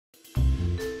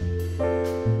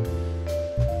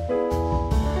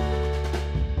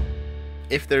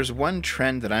If there's one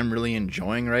trend that I'm really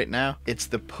enjoying right now, it's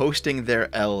the posting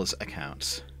their L's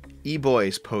accounts.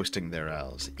 E-boys posting their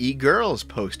L's, e-girls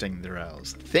posting their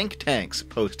L's, think tanks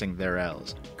posting their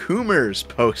L's, coomers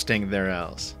posting their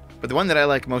L's. But the one that I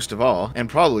like most of all, and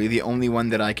probably the only one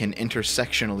that I can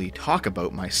intersectionally talk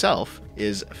about myself,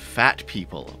 is fat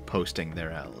people posting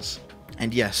their L's.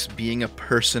 And yes, being a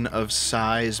person of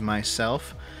size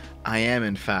myself, I am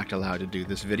in fact allowed to do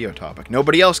this video topic.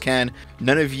 Nobody else can.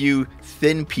 None of you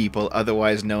thin people,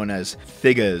 otherwise known as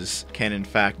figgas, can in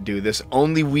fact do this.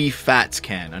 Only we fats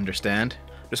can, understand?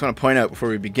 Just want to point out before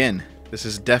we begin, this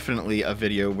is definitely a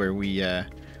video where we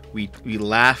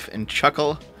laugh and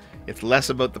chuckle. It's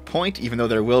less about the point, even though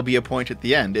there will be a point at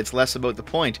the end. It's less about the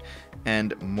point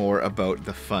and more about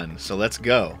the fun. So let's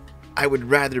go. I would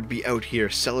rather be out here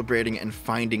celebrating and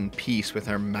finding peace with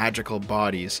our magical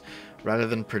bodies rather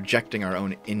than projecting our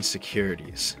own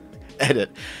insecurities. Edit.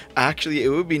 Actually, it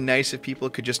would be nice if people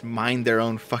could just mind their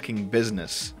own fucking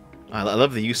business. I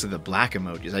love the use of the black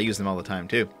emojis. I use them all the time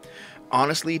too.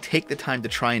 Honestly, take the time to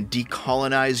try and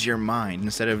decolonize your mind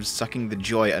instead of sucking the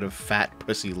joy out of fat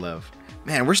pussy love.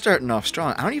 Man, we're starting off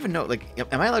strong. I don't even know, like,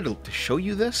 am I allowed to show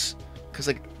you this? Because,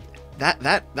 like,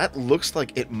 that looks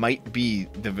like it might be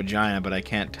the vagina, but I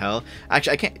can't tell.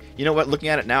 Actually, I can't, you know what, looking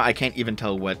at it now, I can't even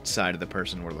tell what side of the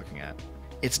person we're looking at.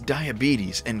 It's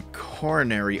diabetes and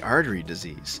coronary artery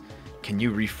disease. Can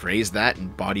you rephrase that in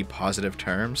body positive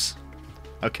terms?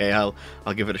 Okay, I'll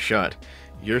give it a shot.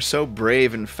 You're so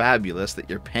brave and fabulous that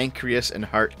your pancreas and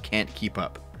heart can't keep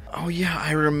up. Oh yeah,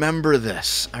 I remember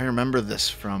this. I remember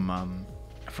this from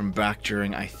back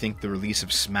during, I think, the release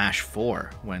of Smash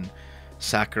 4, when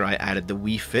Sakurai added the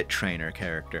Wii Fit Trainer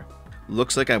character.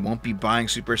 Looks like I won't be buying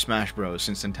Super Smash Bros.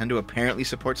 Since Nintendo apparently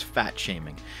supports fat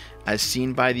shaming, as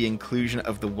seen by the inclusion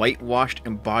of the whitewashed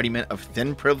embodiment of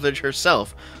thin privilege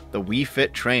herself, the Wii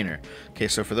Fit Trainer. Okay,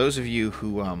 so for those of you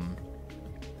who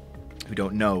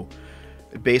don't know,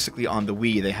 basically on the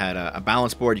Wii they had a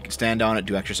balance board. You could stand on it,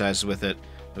 do exercises with it.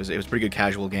 It was a pretty good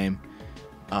casual game.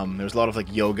 There was a lot of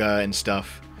like yoga and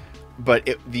stuff, but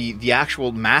the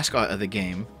actual mascot of the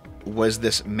game was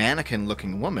this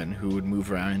mannequin-looking woman who would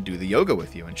move around and do the yoga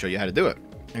with you and show you how to do it.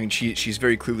 I mean, she's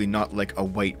very clearly not like a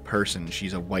white person.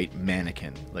 She's a white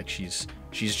mannequin. Like she's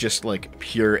just like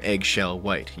pure eggshell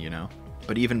white, you know.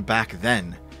 But even back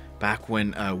then, back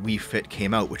when Wii Fit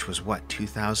came out, which was what,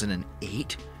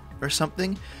 2008 or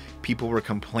something, people were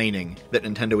complaining that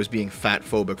Nintendo was being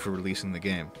fat-phobic for releasing the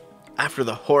game. After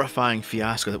the horrifying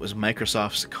fiasco that was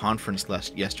Microsoft's conference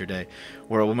yesterday,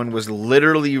 where a woman was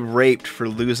literally raped for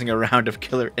losing a round of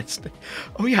Killer Instinct.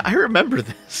 Oh yeah, I remember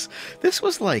this. This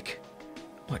was like,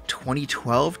 what,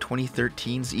 2012,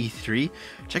 2013's E3?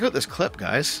 Check out this clip,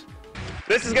 guys.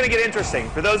 This is going to get interesting.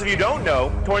 For those of you who don't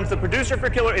know, Torn's the producer for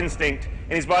Killer Instinct,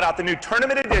 and he's brought out the new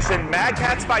Tournament Edition Mad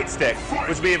Catz Fight Stick,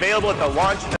 which will be available at the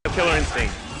launch of Killer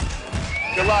Instinct.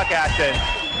 Good luck, Ashton.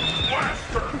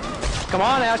 Come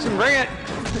on, Ashton, bring it.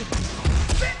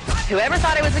 Whoever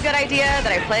thought it was a good idea that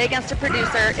I play against a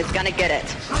producer is gonna get it.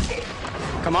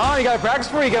 Come on, you gotta practice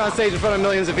before you get on stage in front of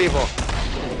millions of people.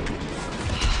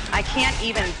 I can't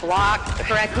even block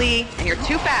correctly, and you're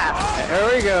too fast.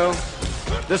 There we go.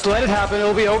 Just let it happen,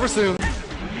 it'll be over soon.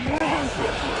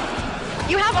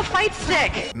 You have a fight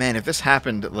stick. Man, if this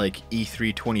happened at like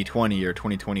E3 2020 or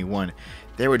 2021,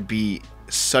 there would be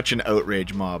such an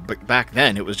outrage mob, but back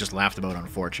then it was just laughed about on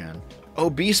 4chan.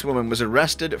 Obese woman was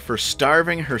arrested for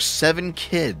starving her 7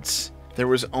 kids. There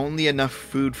was only enough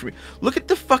food for me. Look at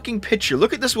the fucking picture.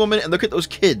 Look at this woman and look at those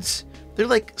kids. They're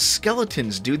like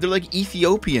skeletons, dude. They're like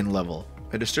Ethiopian level.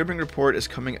 A disturbing report is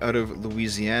coming out of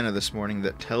Louisiana this morning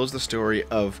that tells the story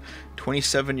of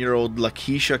 27-year-old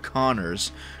Lakeisha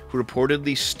Connors, who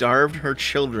reportedly starved her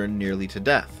children nearly to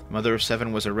death. Mother of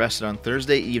 7 was arrested on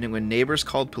Thursday evening when neighbors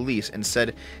called police and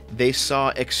said they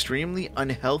saw extremely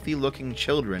unhealthy-looking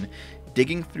children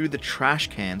digging through the trash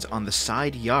cans on the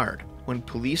side yard. When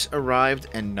police arrived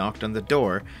and knocked on the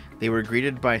door, they were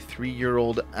greeted by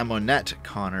 3-year-old Amonette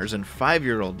Connors and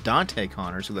 5-year-old Dante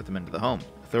Connors, who let them into the home.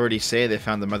 Authorities say they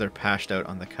found the mother passed out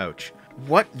on the couch.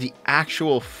 What the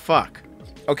actual fuck?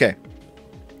 Okay,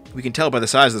 we can tell by the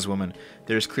size of this woman,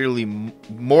 there's clearly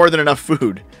more than enough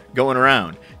food going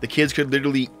around. The kids could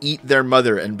literally eat their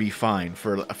mother and be fine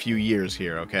for a few years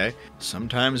here, okay?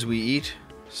 Sometimes we eat,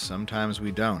 sometimes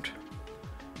we don't.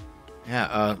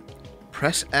 Yeah,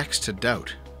 press X to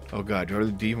doubt. Oh god, do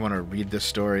you even want to read this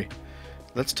story?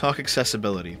 Let's talk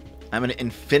accessibility. I'm an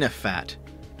infinifat.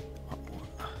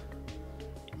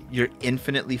 You're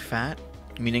infinitely fat?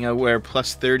 Meaning I wear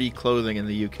 +30 clothing in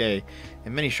the UK,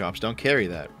 and many shops don't carry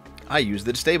that. I use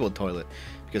the disabled toilet,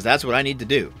 because that's what I need to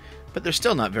do. But they're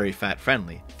still not very fat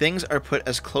friendly. Things are put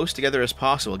as close together as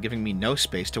possible, giving me no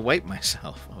space to wipe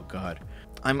myself. Oh god.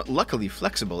 I'm luckily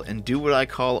flexible and do what I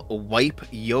call wipe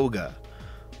yoga.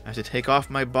 I have to take off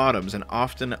my bottoms and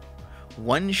often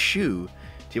one shoe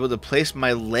to be able to place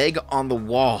my leg on the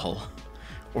wall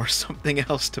or something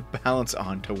else to balance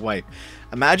on to wipe.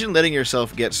 Imagine letting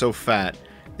yourself get so fat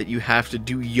that you have to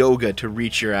do yoga to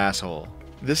reach your asshole.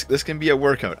 This can be a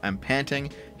workout. I'm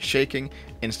panting, shaking,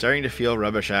 and starting to feel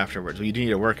rubbish afterwards. Well, you do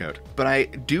need a workout. But I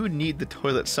do need the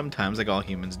toilet sometimes, like all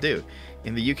humans do.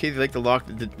 In the UK, they like to lock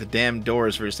the damn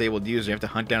doors for disabled users. You have to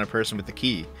hunt down a person with the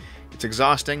key. It's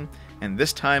exhausting, and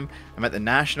this time I'm at the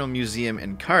National Museum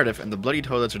in Cardiff, and the bloody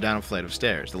toilets are down a flight of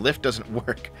stairs. The lift doesn't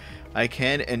work. I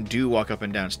can and do walk up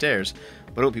and down stairs,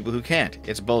 but about people who can't.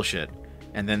 It's bullshit.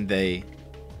 And then they...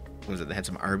 what was it? They had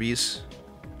some Arby's?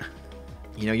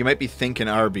 You know, you might be thinking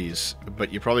Arby's,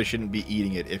 but you probably shouldn't be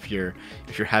eating it if you're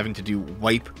having to do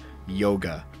wipe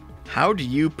yoga. How do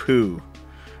you poo?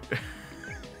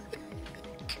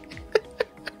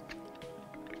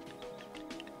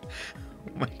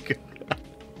 Oh my god.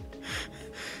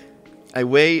 I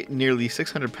weigh nearly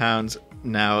 600 pounds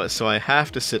now, so I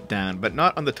have to sit down, but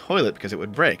not on the toilet because it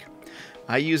would break.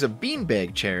 I use a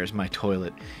beanbag chair as my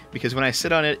toilet, because when I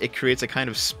sit on it, it creates a kind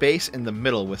of space in the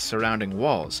middle with surrounding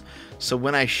walls. So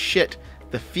when I shit,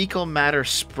 the fecal matter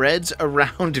spreads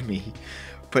around me,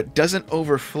 but doesn't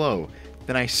overflow.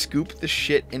 Then I scoop the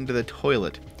shit into the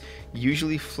toilet,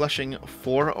 usually flushing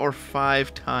 4 or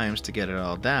 5 times to get it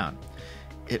all down.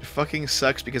 It fucking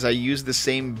sucks because I use the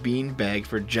same beanbag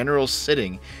for general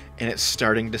sitting, and it's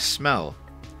starting to smell.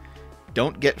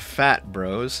 Don't get fat,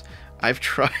 bros. I've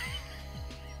tried...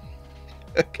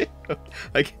 Okay,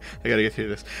 I gotta get through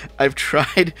this. I've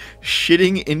tried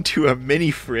shitting into a mini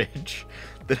fridge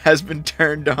that has been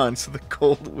turned on so the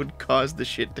cold would cause the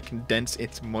shit to condense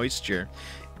its moisture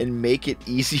and make it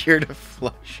easier to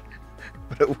flush,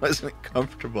 but it wasn't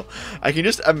comfortable. I can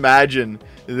just imagine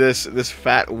this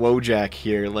fat Wojak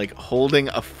here, like, holding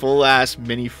a full-ass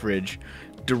mini fridge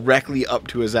directly up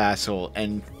to his asshole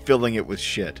and filling it with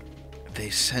shit. They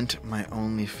sent my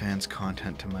OnlyFans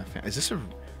content to my fan. Is this a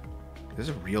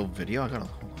real video? I gotta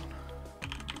hold on.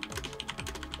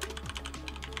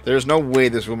 There's no way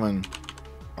this woman.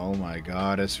 Oh my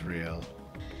god, it's real.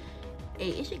 Hey,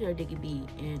 it's your girl Dickie B,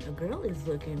 and a girl is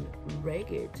looking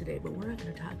ragged today, but we're not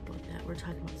gonna talk about that. We're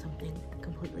talking about something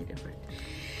completely different.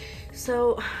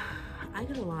 So, I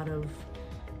get a lot of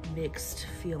mixed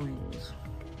feelings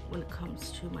when it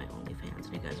comes to my OnlyFans,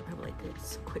 and you guys are probably like,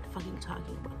 "This, quit fucking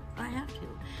talking about it." I have to,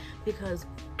 because.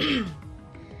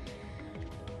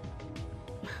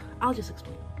 I'll just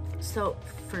explain. So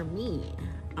for me,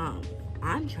 I'm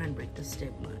trying to break the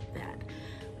stigma that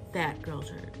fat girls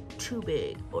are too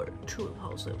big or too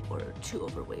repulsive or too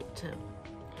overweight to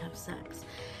have sex.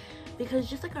 Because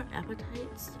just like our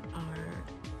appetites, our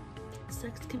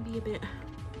sex can be a bit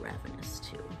ravenous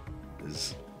too.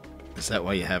 Is that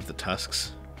why you have the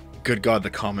tusks? Good god,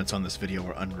 the comments on this video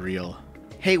were unreal.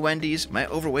 Hey Wendy's, my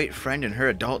overweight friend and her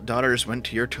adult daughters went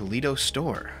to your Toledo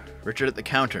store. Richard at the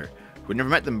counter, who'd never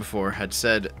met them before, had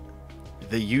said,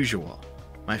 the usual.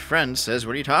 My friend says,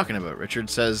 what are you talking about? Richard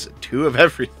says, 2 of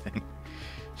everything.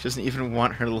 She doesn't even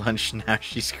want her lunch now,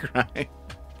 she's crying.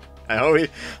 I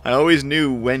always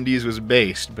knew Wendy's was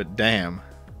based, but damn.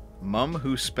 Mum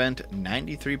who spent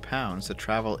 93 pounds to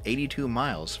travel 82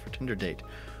 miles for Tinder date.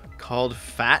 Called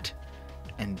fat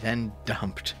and then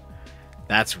dumped.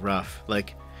 That's rough.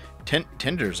 Like,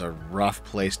 Tinder's a rough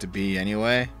place to be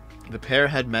anyway. The pair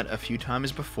had met a few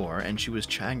times before, and she was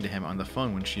chatting to him on the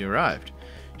phone when she arrived.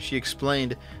 She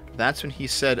explained, that's when he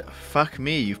said, fuck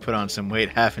me, you've put on some weight,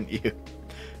 haven't you?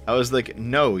 I was like,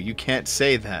 no, you can't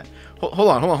say that. Hold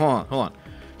on.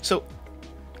 So,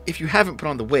 if you haven't put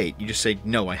on the weight, you just say,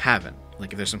 no, I haven't.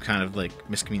 Like, if there's some kind of, like,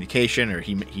 miscommunication, or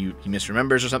he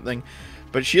misremembers or something.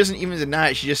 But she doesn't even deny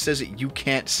it, she just says, you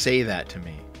can't say that to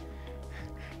me.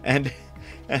 And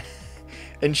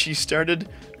she started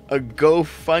a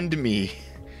GoFundMe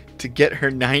to get her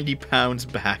 90 pounds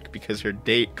back because her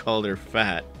date called her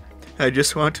fat. I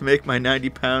just want to make my 90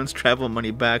 pounds travel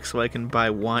money back so I can buy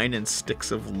wine and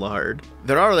sticks of lard.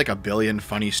 There are like a billion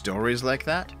funny stories like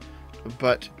that,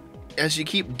 but as you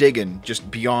keep digging just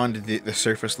beyond the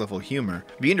surface level humor,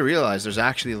 you begin to realize there's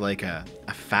actually like a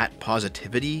fat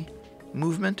positivity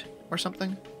movement or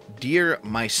something. Dear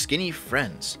my skinny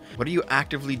friends, what are you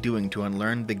actively doing to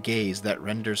unlearn the gaze that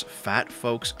renders fat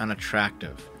folks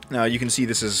unattractive? Now you can see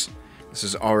this is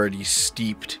already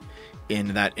steeped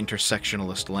in that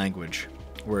intersectionalist language,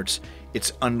 where it's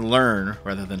It's unlearn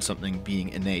rather than something being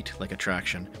innate, like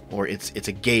attraction. Or it's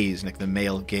a gaze, like the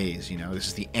male gaze, you know? This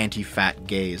is the anti-fat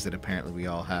gaze that apparently we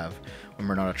all have when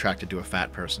we're not attracted to a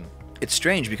fat person. It's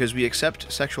strange because we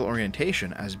accept sexual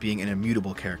orientation as being an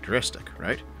immutable characteristic,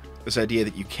 right? This idea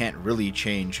that you can't really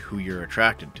change who you're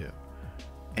attracted to.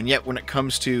 And yet when it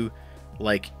comes to,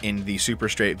 like in the super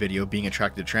straight video, being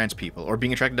attracted to trans people, or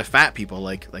being attracted to fat people,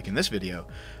 like in this video,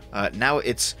 now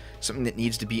it's something that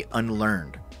needs to be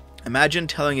unlearned. Imagine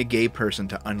telling a gay person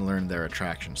to unlearn their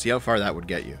attraction. See how far that would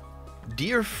get you.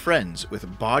 Dear friends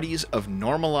with bodies of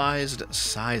normalized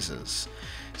sizes.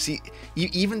 See,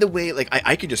 even the way, like,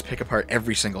 I could just pick apart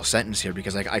every single sentence here,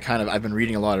 because I've been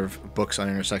reading a lot of books on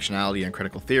intersectionality and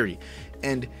critical theory,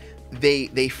 and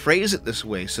they phrase it this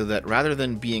way so that rather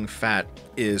than being fat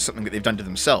is something that they've done to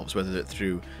themselves, whether it's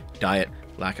through diet,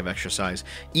 lack of exercise,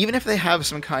 even if they have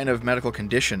some kind of medical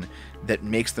condition that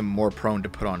makes them more prone to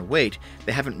put on weight,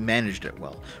 they haven't managed it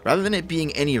well. Rather than it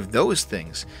being any of those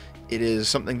things, it is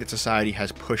something that society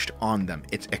has pushed on them.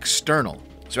 It's external.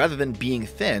 So rather than being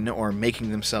thin or making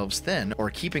themselves thin or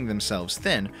keeping themselves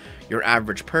thin, your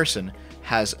average person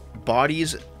has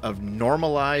bodies of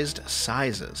normalized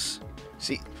sizes.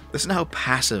 See, listen to how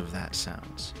passive that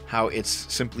sounds. How it's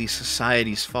simply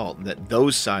society's fault that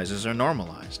those sizes are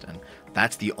normalized, and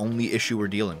that's the only issue we're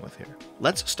dealing with here.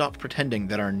 Let's stop pretending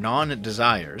that our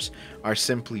non-desires are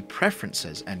simply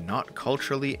preferences and not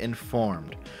culturally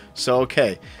informed. So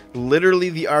okay, literally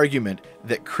the argument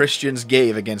that Christians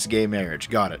gave against gay marriage,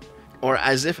 got it. Or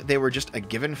as if they were just a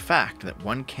given fact that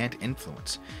one can't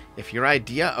influence. If your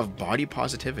idea of body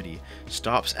positivity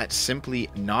stops at simply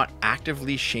not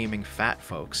actively shaming fat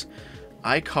folks,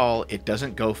 I call it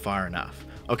doesn't go far enough.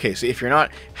 Okay, so if you're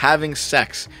not having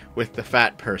sex with the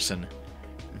fat person,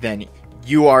 then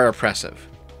you are oppressive.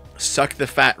 Suck the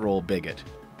fat roll, bigot.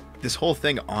 This whole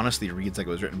thing honestly reads like it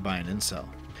was written by an incel.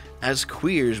 As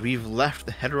queers, we've left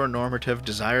the heteronormative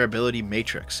desirability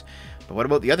matrix. But what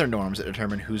about the other norms that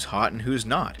determine who's hot and who's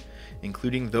not?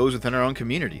 Including those within our own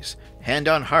communities. Hand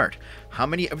on heart, how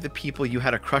many of the people you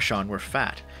had a crush on were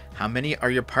fat? How many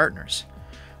are your partners?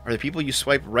 Are the people you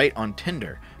swipe right on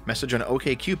Tinder, message on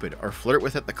OkCupid, or flirt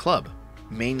with at the club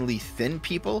mainly thin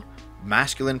people,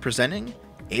 masculine presenting,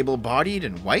 able-bodied,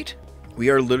 and white? We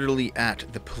are literally at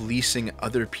the policing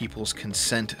other people's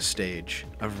consent stage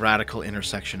of radical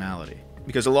intersectionality.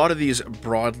 Because a lot of these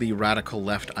broadly radical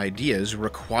left ideas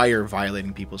require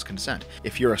violating people's consent.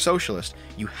 If you're a socialist,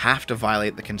 you have to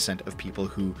violate the consent of people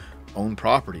who own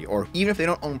property, or even if they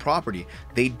don't own property,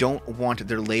 they don't want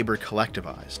their labor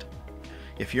collectivized.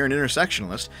 If you're an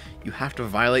intersectionalist, you have to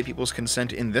violate people's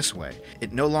consent in this way.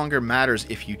 It no longer matters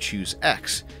if you choose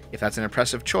X. If that's an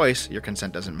oppressive choice, your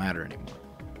consent doesn't matter anymore.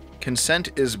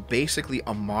 Consent is basically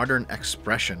a modern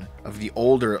expression of the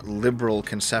older liberal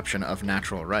conception of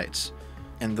natural rights.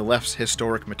 And the left's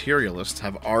historic materialists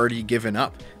have already given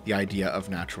up the idea of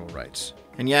natural rights.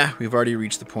 And yeah, we've already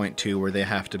reached the point too where they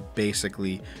have to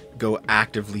basically go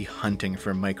actively hunting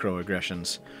for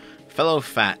microaggressions. Fellow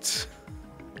fats,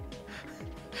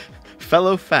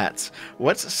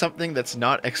 what's something that's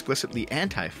not explicitly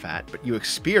anti-fat, but you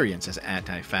experience as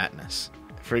anti-fatness?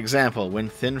 For example, when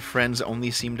thin friends only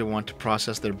seem to want to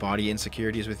process their body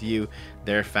insecurities with you,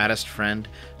 their fattest friend,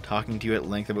 talking to you at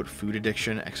length about food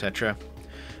addiction, etc.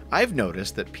 I've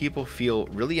noticed that people feel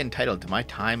really entitled to my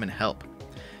time and help.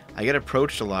 I get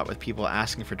approached a lot with people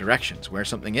asking for directions, where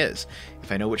something is,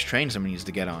 if I know which train someone needs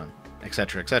to get on,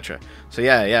 etc, etc. So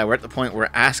yeah, we're at the point where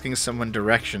asking someone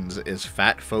directions is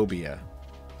fat phobia.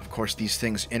 Of course, these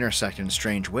things intersect in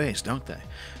strange ways, don't they?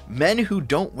 Men who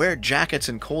don't wear jackets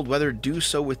in cold weather do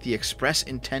so with the express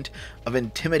intent of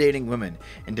intimidating women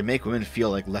and to make women feel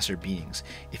like lesser beings.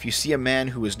 If you see a man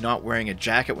who is not wearing a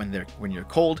jacket when you're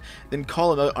cold, then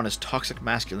call him out on his toxic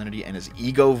masculinity and his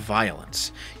ego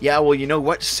violence. Yeah, well, you know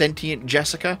what, sentient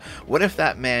Jessica? What if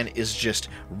that man is just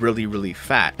really, really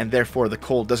fat and therefore the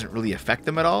cold doesn't really affect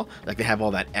them at all? Like they have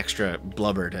all that extra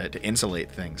blubber to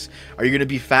insulate things. Are you going to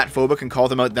be fat phobic and call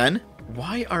them out then?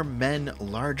 Why are men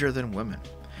larger than women?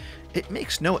 It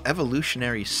makes no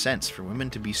evolutionary sense for women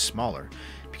to be smaller,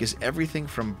 because everything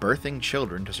from birthing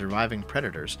children to surviving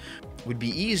predators would be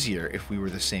easier if we were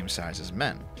the same size as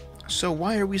men. So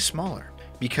why are we smaller?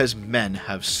 Because men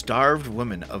have starved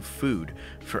women of food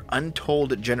for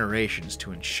untold generations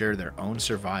to ensure their own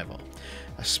survival.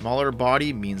 A smaller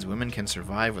body means women can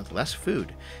survive with less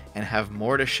food and have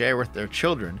more to share with their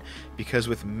children, because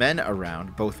with men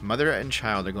around, both mother and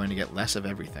child are going to get less of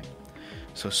everything.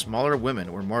 So smaller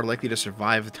women were more likely to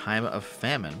survive the time of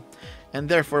famine, and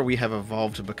therefore we have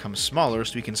evolved to become smaller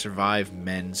so we can survive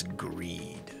men's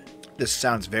greed. This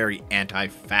sounds very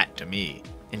anti-fat to me.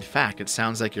 In fact, it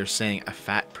sounds like you're saying a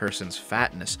fat person's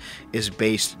fatness is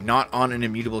based not on an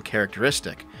immutable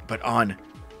characteristic, but on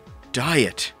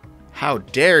diet. How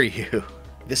dare you?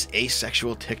 This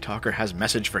asexual TikToker has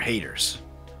message for haters.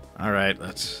 Alright,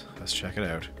 let's check it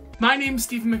out. My name's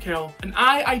Stephen McKell, and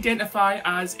I identify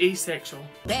as asexual.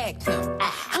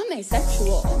 I'm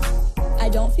asexual. I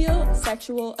don't feel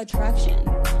sexual attraction.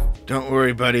 Don't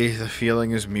worry, buddy. The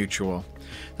feeling is mutual.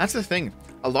 That's the thing.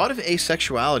 A lot of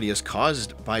asexuality is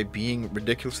caused by being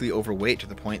ridiculously overweight to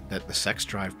the point that the sex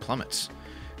drive plummets.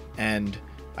 And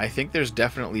I think there's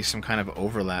definitely some kind of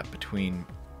overlap between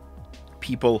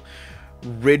people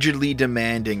rigidly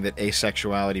demanding that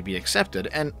asexuality be accepted,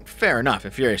 and fair enough,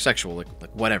 if you're asexual, like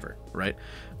whatever, right?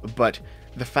 But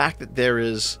the fact that there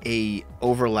is a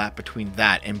overlap between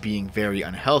that and being very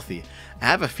unhealthy, I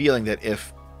have a feeling that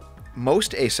if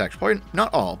most asexuals, probably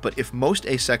not all, but if most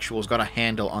asexuals got a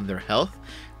handle on their health,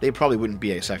 they probably wouldn't be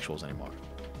asexuals anymore.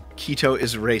 Keto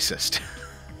is racist.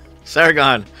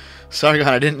 Sargon,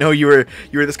 I didn't know you were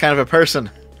this kind of a person.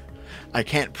 I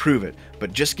can't prove it,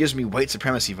 but just gives me white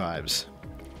supremacy vibes.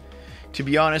 To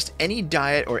be honest, any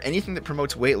diet or anything that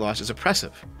promotes weight loss is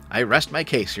oppressive. I rest my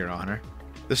case, Your Honor.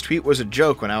 This tweet was a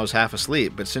joke when I was half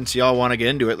asleep, but since y'all want to get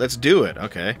into it, let's do it,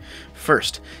 okay?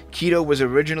 First, keto was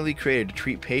originally created to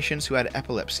treat patients who had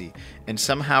epilepsy, and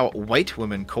somehow white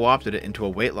women co-opted it into a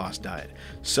weight loss diet,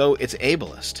 so it's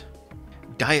ableist.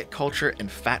 Diet culture and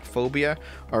fat phobia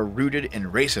are rooted in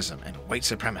racism and white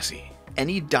supremacy.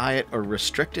 Any diet or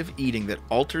restrictive eating that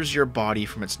alters your body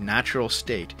from its natural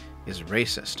state is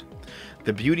racist.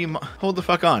 The beauty hold the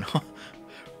fuck on.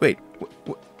 Wait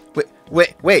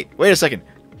a second.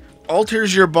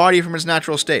 Alters your body from its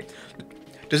natural state.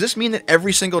 Does this mean that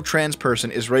every single trans person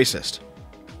is racist?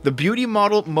 The beauty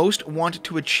model most want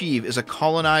to achieve is a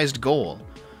colonized goal.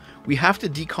 We have to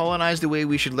decolonize the way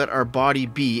we should let our body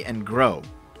be and grow.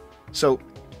 So,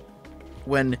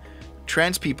 when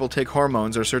trans people take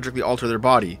hormones or surgically alter their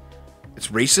body, it's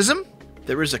racism?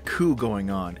 There is a coup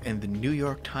going on in the New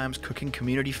York Times cooking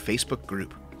community Facebook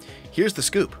group. Here's the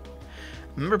scoop.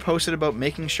 A member posted about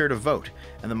making sure to vote,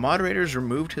 and the moderators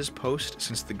removed his post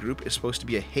since the group is supposed to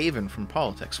be a haven from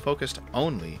politics focused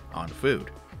only on food.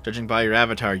 Judging by your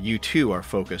avatar, you too are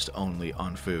focused only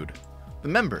on food. The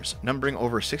members, numbering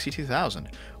over 62,000,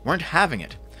 weren't having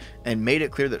it, and made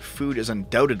it clear that food is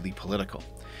undoubtedly political.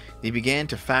 They began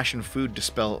to fashion food to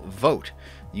spell vote,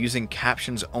 using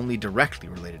captions only directly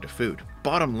related to food.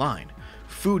 Bottom line,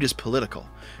 food is political.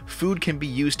 Food can be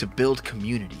used to build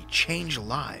community, change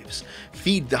lives,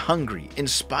 feed the hungry,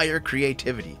 inspire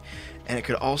creativity, and it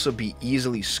could also be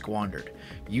easily squandered.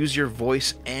 Use your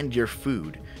voice and your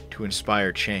food to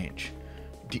inspire change.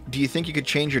 Do you think you could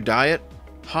change your diet?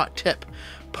 Hot tip.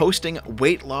 Posting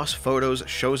weight loss photos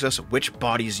shows us which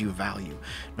bodies you value,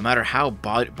 no matter how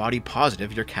body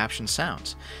positive your caption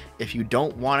sounds. If you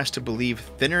don't want us to believe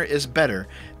thinner is better,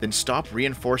 then stop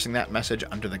reinforcing that message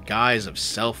under the guise of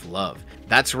self-love.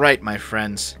 That's right, my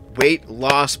friends. Weight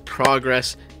loss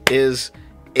progress is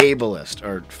ableist,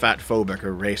 or fat-phobic,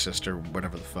 or racist, or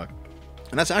whatever the fuck.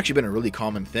 And that's actually been a really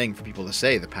common thing for people to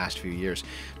say the past few years.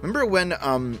 Remember when,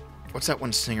 what's that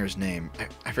one singer's name?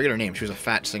 I forget her name. She was a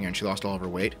fat singer and she lost all of her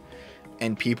weight.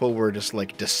 And people were just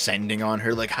like descending on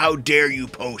her, like, how dare you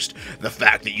post the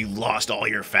fact that you lost all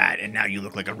your fat and now you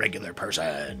look like a regular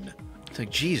person. It's like,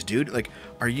 geez, dude, like,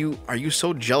 are you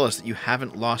so jealous that you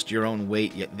haven't lost your own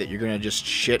weight yet that you're gonna just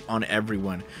shit on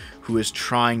everyone who is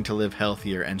trying to live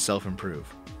healthier and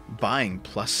self-improve? Buying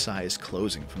plus-size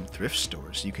clothing from thrift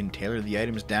stores you can tailor the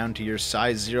items down to your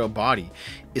size 0 body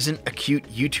isn't a cute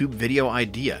YouTube video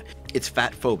idea. It's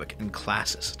fat-phobic and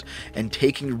classist, and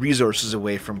taking resources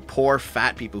away from poor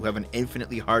fat people who have an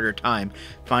infinitely harder time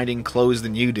finding clothes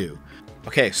than you do.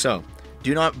 Okay, so,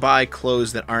 do not buy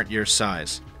clothes that aren't your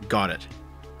size. Got it.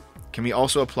 Can we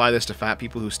also apply this to fat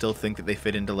people who still think that they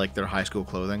fit into, like, their high school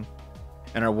clothing?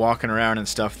 And are walking around in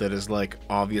stuff that is, like,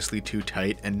 obviously too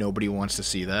tight and nobody wants to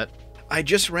see that? I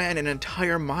just ran an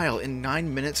entire mile in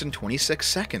 9 minutes and 26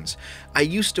 seconds. I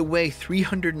used to weigh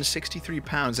 363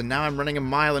 pounds and now I'm running a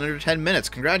mile in under 10 minutes.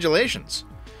 Congratulations.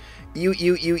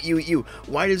 You.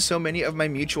 Why did so many of my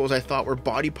mutuals I thought were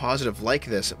body positive like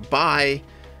this? Bye.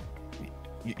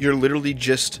 You're literally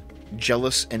just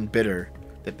jealous and bitter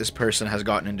that this person has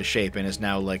gotten into shape and is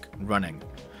now, like, running.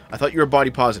 I thought you were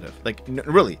body positive. Like,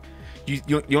 really. You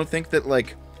don't think that,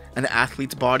 like, an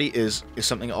athlete's body is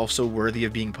something also worthy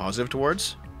of being positive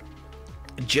towards?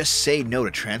 Just say no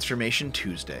to Transformation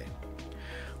Tuesday.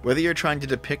 Whether you're trying to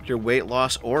depict your weight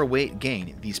loss or weight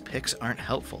gain, these pics aren't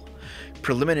helpful.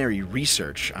 Preliminary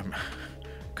research,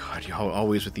 God, God,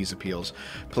 always with these appeals.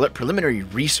 Preliminary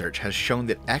research has shown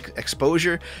that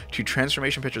exposure to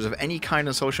transformation pictures of any kind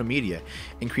on social media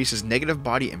increases negative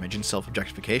body image and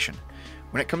self-objectification.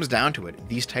 When it comes down to it,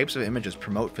 these types of images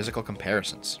promote physical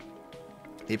comparisons.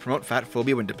 They promote fat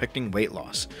phobia when depicting weight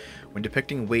loss. When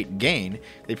depicting weight gain,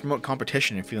 they promote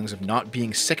competition and feelings of not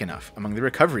being sick enough among the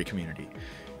recovery community.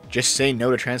 Just say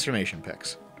no to transformation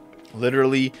pics.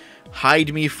 Literally,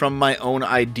 hide me from my own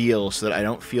ideals so that I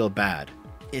don't feel bad.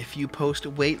 If you post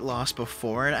weight loss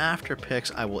before and after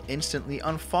pics, I will instantly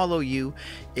unfollow you.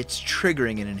 It's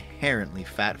triggering an inherently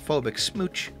fat-phobic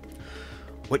smooch.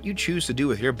 What you choose to do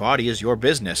with your body is your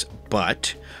business,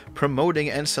 but promoting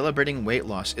and celebrating weight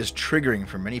loss is triggering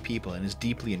for many people and is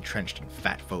deeply entrenched in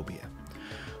fat phobia.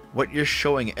 What you're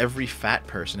showing every fat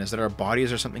person is that our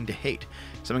bodies are something to hate,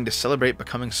 something to celebrate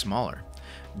becoming smaller.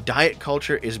 Diet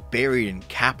culture is buried in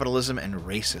capitalism and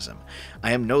racism.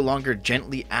 I am no longer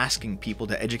gently asking people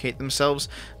to educate themselves.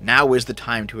 Now is the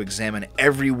time to examine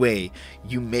every way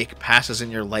you make passes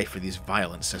in your life for these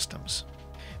violent systems.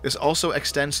 This also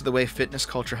extends to the way fitness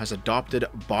culture has adopted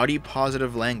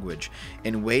body-positive language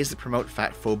in ways that promote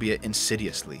fat phobia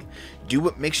insidiously. Do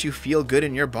what makes you feel good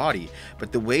in your body,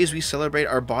 but the ways we celebrate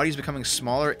our bodies becoming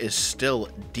smaller is still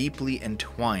deeply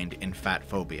entwined in fat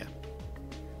phobia.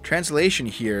 Translation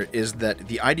here is that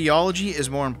the ideology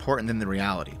is more important than the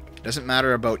reality. It doesn't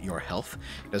matter about your health.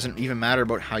 It doesn't even matter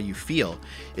about how you feel.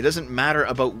 It doesn't matter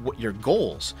about what your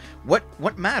goals.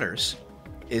 What matters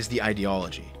is the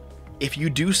ideology. If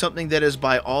you do something that is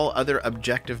by all other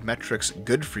objective metrics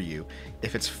good for you,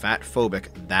 if it's fat phobic,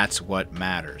 that's what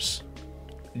matters.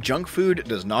 Junk food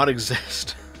does not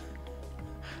exist.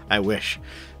 I wish.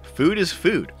 Food is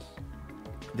food.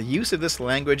 The use of this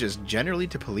language is generally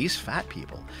to police fat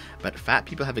people, but fat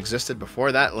people have existed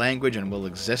before that language and will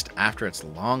exist after it's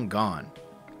long gone.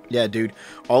 Yeah, dude,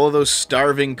 all of those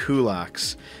starving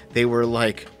kulaks, they were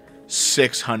like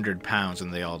 600 pounds when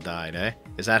they all died, eh?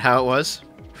 Is that how it was?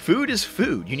 Food is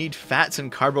food. You need fats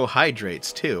and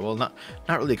carbohydrates too. Well, not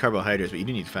really carbohydrates, but you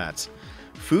do need fats.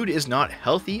 Food is not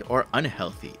healthy or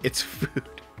unhealthy. It's food.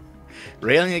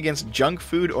 Railing against junk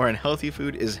food or unhealthy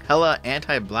food is hella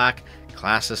anti-black,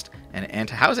 classist, and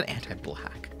how is it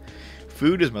anti-black?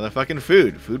 Food is motherfucking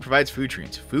food. Food provides food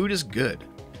treats. Food is good.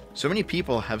 So many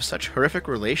people have such horrific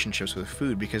relationships with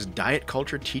food because diet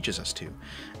culture teaches us to.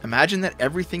 Imagine that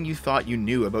everything you thought you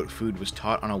knew about food was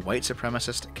taught on a white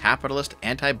supremacist, capitalist,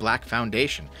 anti-black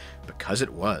foundation, because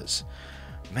it was.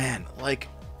 Man, like,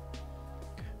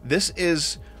 this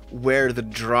is where the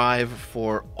drive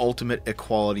for ultimate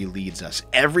equality leads us.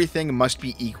 Everything must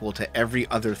be equal to every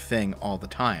other thing all the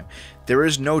time. There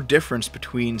is no difference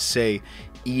between, say,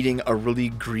 eating a really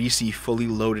greasy, fully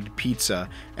loaded pizza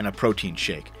and a protein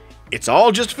shake. It's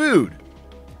all just food.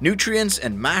 Nutrients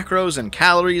and macros and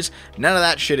calories, none of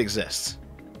that shit exists.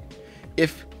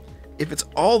 If it's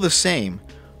all the same,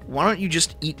 why don't you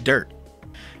just eat dirt?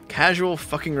 Casual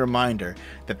fucking reminder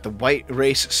that the white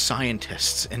race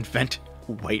scientists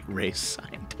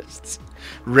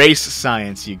race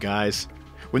science, you guys.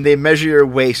 When they measure your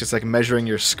waist, it's like measuring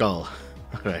your skull.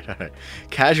 Alright.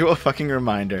 Casual fucking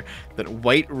reminder that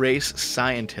white race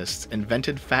scientists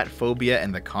invented fat phobia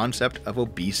and the concept of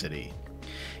obesity.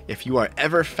 If you are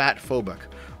ever fat phobic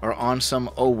or on some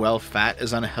oh well fat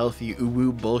is unhealthy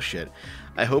ooh-woo bullshit,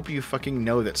 I hope you fucking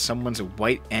know that someone's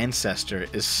white ancestor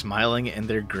is smiling in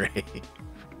their grave.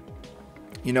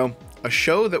 You know, a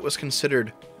show that was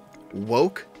considered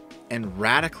woke and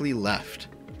radically left,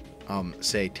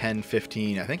 say 10,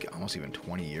 15, I think almost even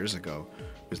 20 years ago,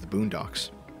 was the Boondocks.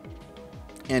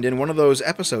 And in one of those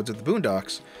episodes of the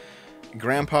Boondocks,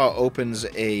 Grandpa opens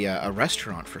a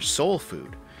restaurant for soul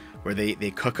food, where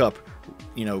they cook up,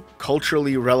 you know,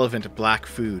 culturally relevant black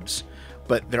foods,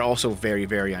 but they're also very,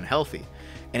 very unhealthy.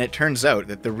 And it turns out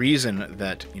that the reason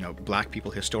that, you know, black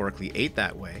people historically ate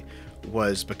that way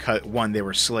was because, one, they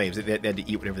were slaves. They had to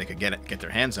eat whatever they could get their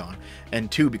hands on.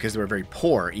 And two, because they were very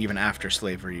poor even after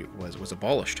slavery was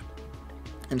abolished.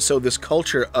 And so this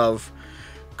culture of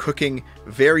cooking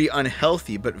very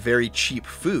unhealthy but very cheap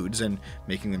foods and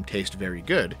making them taste very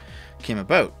good came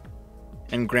about.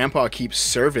 And Grandpa keeps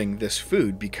serving this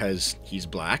food because he's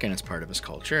black and it's part of his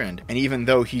culture. And even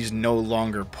though he's no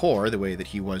longer poor the way that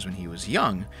he was when he was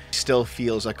young, he still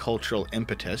feels a cultural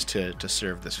impetus to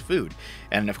serve this food.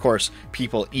 And of course,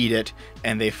 people eat it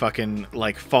and they fucking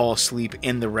like fall asleep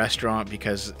in the restaurant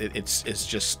because it's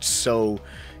just so,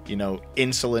 you know,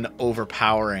 insulin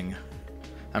overpowering.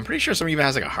 I'm pretty sure someone even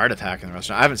has like a heart attack in the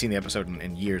restaurant. I haven't seen the episode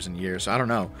in years and years, so I don't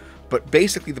know. But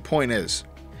basically the point is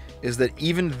that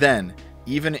even then,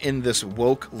 even in this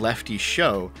woke lefty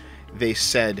show, they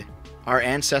said Our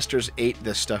ancestors ate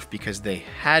this stuff because they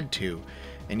had to,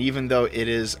 and even though it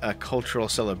is a cultural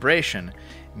celebration,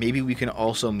 maybe we can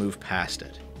also move past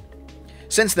it.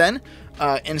 Since then,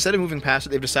 instead of moving past it,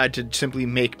 they've decided to simply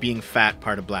make being fat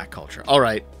part of black culture.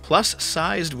 Alright,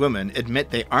 plus-sized women admit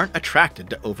they aren't attracted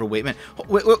to overweight men.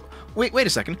 Wait a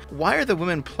second. Why are the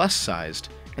women plus-sized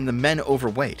and the men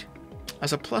overweight?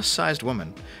 As a plus-sized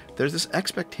woman, there's this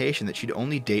expectation that she'd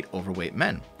only date overweight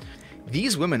men.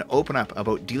 These women open up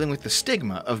about dealing with the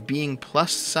stigma of being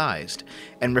plus-sized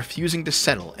and refusing to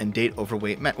settle and date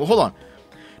overweight men. Well, hold on.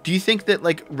 Do you think that,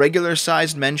 like,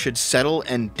 regular-sized men should settle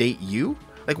and date you?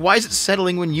 Like, why is it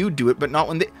settling when you do it, but not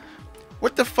when they...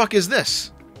 What the fuck is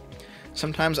this?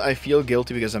 Sometimes I feel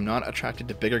guilty because I'm not attracted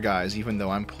to bigger guys, even though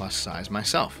I'm plus-sized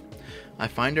myself. I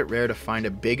find it rare to find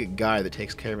a big guy that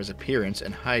takes care of his appearance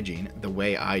and hygiene the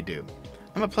way I do.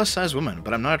 I'm a plus-sized woman,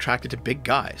 but I'm not attracted to big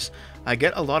guys. I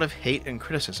get a lot of hate and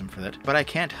criticism for that, but I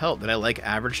can't help that I like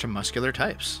average to muscular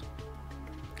types.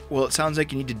 Well, it sounds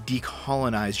like you need to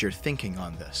decolonize your thinking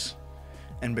on this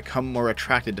and become more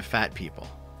attracted to fat people.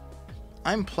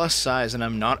 I'm plus size and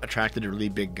I'm not attracted to really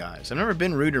big guys. I've never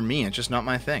been rude or mean, it's just not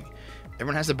my thing.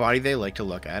 Everyone has the body they like to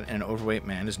look at, and an overweight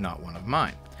man is not one of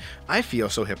mine. I feel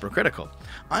so hypocritical.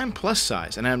 I'm plus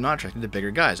size and I'm not attracted to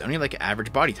bigger guys. I only like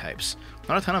average body types.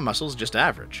 Not a ton of muscles, just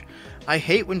average. I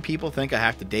hate when people think I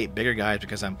have to date bigger guys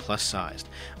because I'm plus sized.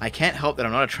 I can't help that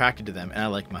I'm not attracted to them and I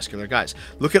like muscular guys.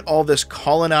 Look at all this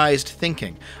colonized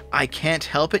thinking. I can't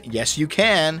help it. Yes, you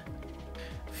can.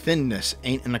 Thinness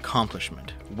ain't an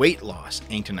accomplishment. Weight loss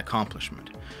ain't an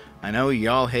accomplishment. I know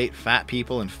y'all hate fat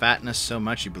people and fatness so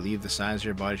much you believe the size of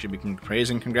your body should be praised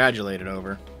and congratulated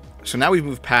over. So now we've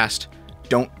moved past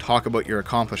don't talk about your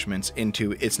accomplishments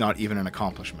into it's not even an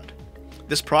accomplishment.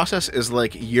 This process is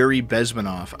like Yuri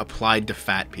Bezmenov applied to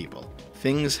fat people.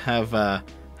 Things have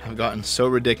gotten so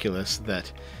ridiculous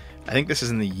that I think this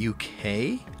is in the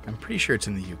UK. I'm pretty sure it's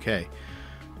in the UK.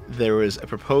 There was a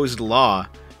proposed law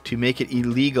to make it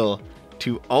illegal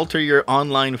to alter your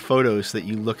online photos so that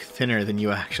you look thinner than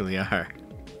you actually are.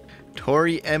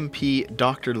 Tory MP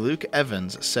Dr. Luke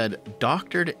Evans said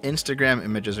doctored Instagram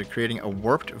images are creating a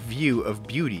warped view of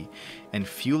beauty and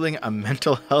fueling a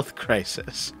mental health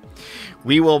crisis.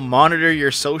 We will monitor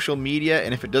your social media,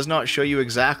 and if it does not show you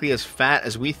exactly as fat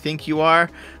as we think you are,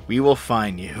 we will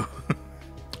fine you.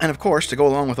 And of course, to go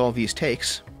along with all these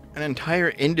takes, an entire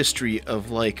industry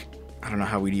of, like, I don't know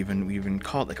how we'd even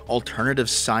call it, like alternative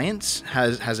science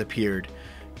has appeared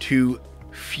to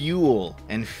fuel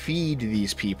and feed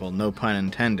these people, no pun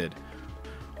intended,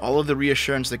 all of the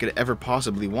reassurance they could ever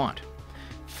possibly want.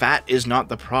 Fat is not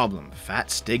the problem, fat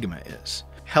stigma is.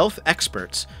 Health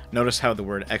experts, notice how the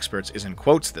word experts is in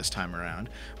quotes this time around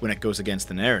when it goes against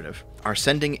the narrative, are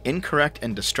sending incorrect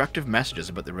and destructive messages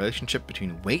about the relationship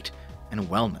between weight and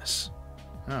wellness.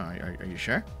 Oh, are you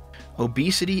sure?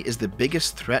 Obesity is the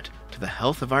biggest threat to the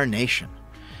health of our nation.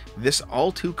 This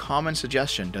all too common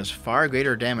suggestion does far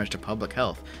greater damage to public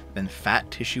health than fat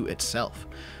tissue itself.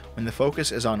 When the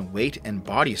focus is on weight and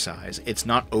body size, it's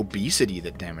not obesity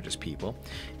that damages people.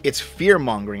 It's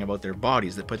fear-mongering about their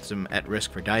bodies that puts them at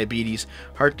risk for diabetes,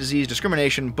 heart disease,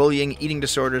 discrimination, bullying, eating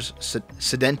disorders,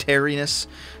 sedentariness,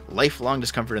 lifelong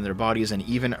discomfort in their bodies, and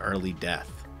even early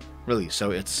death. Really,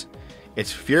 so it's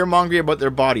fear-mongering about their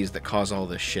bodies that cause all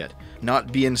this shit,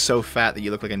 not being so fat that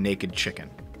you look like a naked chicken.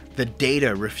 The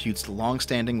data refutes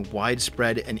long-standing,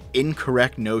 widespread, and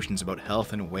incorrect notions about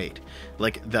health and weight,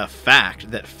 like the fact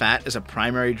that fat is a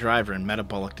primary driver in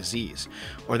metabolic disease,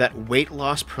 or that weight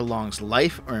loss prolongs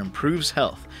life or improves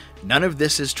health. None of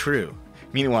this is true.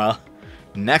 Meanwhile,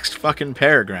 next fucking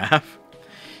paragraph,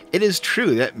 it is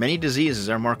true that many diseases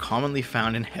are more commonly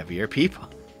found in heavier people.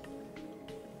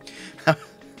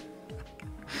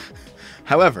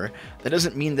 However, that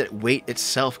doesn't mean that weight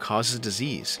itself causes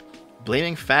disease.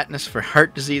 Blaming fatness for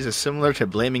heart disease is similar to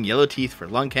blaming yellow teeth for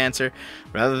lung cancer,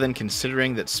 rather than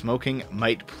considering that smoking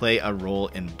might play a role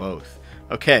in both.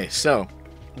 Okay, so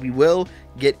we will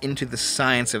get into the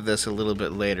science of this a little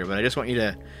bit later, but I just want you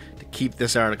to keep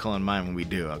this article in mind when we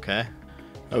do, okay?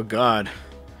 Oh god,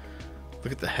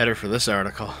 look at the header for this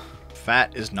article.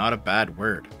 Fat is not a bad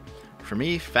word. For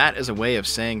me, fat is a way of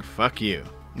saying fuck you.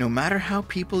 No matter how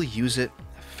people use it,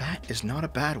 fat is not a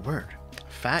bad word.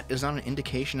 Fat is not an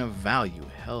indication of value,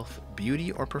 health,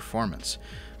 beauty, or performance.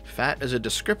 Fat is a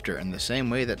descriptor in the same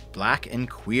way that black and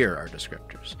queer are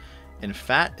descriptors. And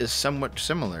fat is somewhat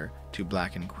similar to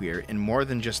black and queer in more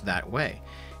than just that way.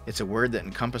 It's a word that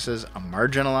encompasses a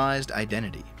marginalized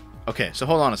identity. Okay, so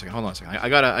hold on a second. I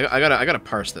gotta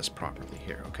parse this properly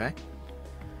here, okay?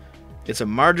 It's a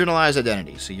marginalized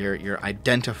identity, so you're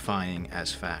identifying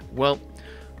as fat. Well,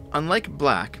 unlike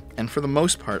black And for the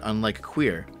most part, unlike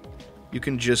queer, you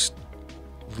can just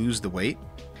lose the weight.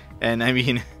 And I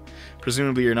mean,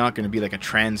 presumably you're not going to be like a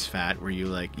trans fat where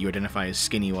you identify as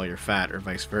skinny while you're fat, or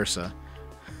vice versa.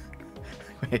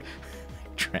 Wait,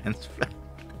 trans fat?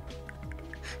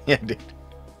 Yeah, dude.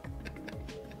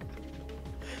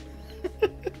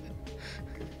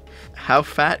 How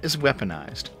fat is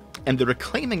weaponized, and the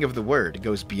reclaiming of the word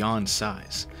goes beyond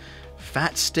size.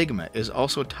 Fat stigma is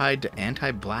also tied to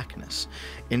anti-blackness,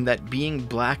 in that being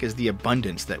black is the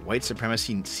abundance that white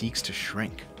supremacy seeks to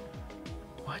shrink.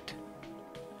 What?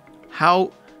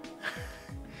 How?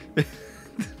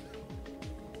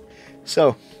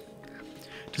 So,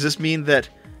 does this mean that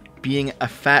being a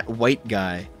fat white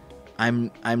guy,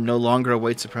 I'm no longer a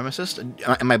white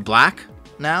supremacist? Am I black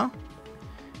now?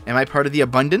 Am I part of the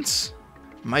abundance?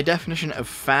 My definition of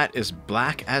fat is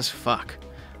black as fuck,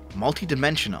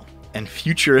 multidimensional, and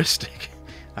futuristic.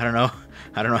 I don't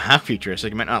know how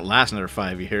futuristic. It might not last another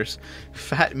 5 years.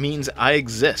 Fat means I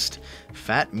exist.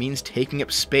 Fat means taking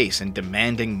up space and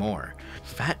demanding more.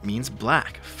 Fat means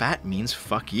black. Fat means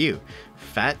fuck you.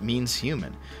 Fat means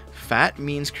human. Fat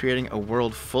means creating a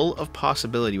world full of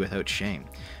possibility without shame.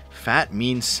 Fat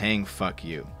means saying fuck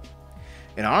you.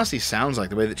 It honestly sounds like,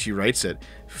 the way that she writes it,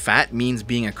 fat means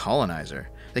being a colonizer.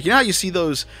 Like, you know how you see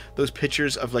those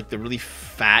pictures of like the really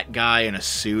fat guy in a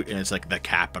suit, and it's like the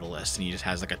capitalist, and he just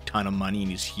has like a ton of money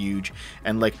and he's huge,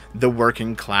 and like the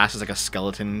working class is like a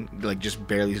skeleton, like just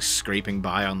barely scraping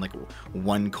by on like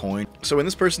one coin. So when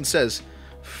this person says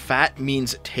fat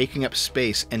means taking up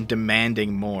space and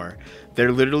demanding more,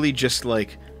 they're literally just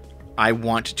like, I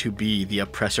want to be the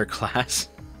oppressor class.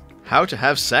 How to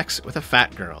have sex with a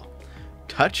fat girl.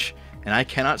 Touch, and I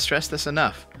cannot stress this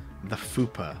enough, the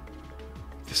fupa.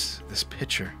 This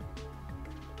picture.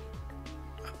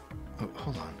 Oh,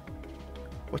 hold on.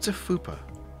 What's a fupa?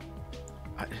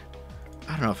 I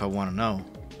don't know if I want to know.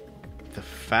 The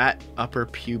fat upper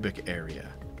pubic area.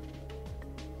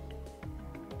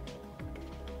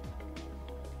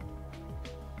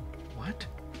 What?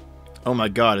 Oh my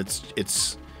god,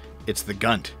 it's the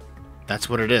gunt. That's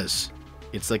what it is.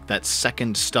 It's like that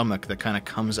second stomach that kind of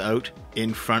comes out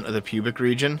in front of the pubic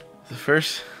region. The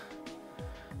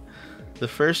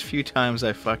first few times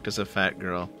I fucked as a fat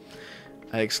girl,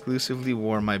 I exclusively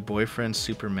wore my boyfriend's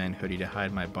Superman hoodie to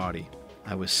hide my body.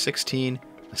 I was 16,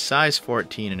 a size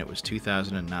 14, and it was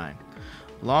 2009.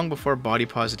 Long before body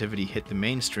positivity hit the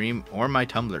mainstream or my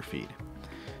Tumblr feed.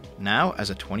 Now, as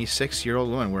a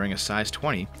 26-year-old woman wearing a size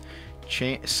 20,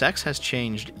 sex has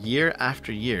changed year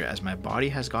after year as my body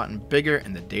has gotten bigger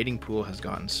and the dating pool has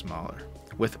gotten smaller.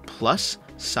 With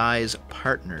plus-size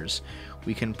partners,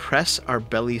 we can press our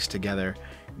bellies together,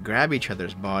 grab each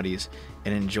other's bodies,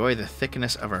 and enjoy the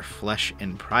thickness of our flesh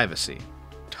in privacy.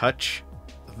 Touch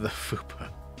the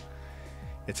fupa.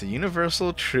 It's a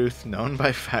universal truth known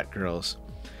by fat girls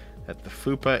that the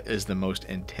fupa is the most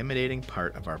intimidating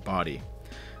part of our body.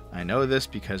 I know this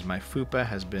because my fupa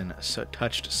has been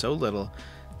touched so little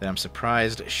that I'm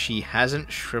surprised she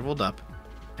hasn't shriveled up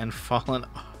and fallen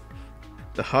off.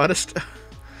 The hottest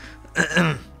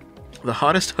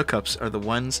hookups are the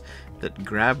ones that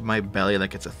grab my belly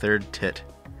like it's a third tit,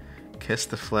 kiss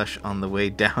the flesh on the way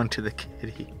down to the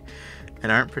kitty,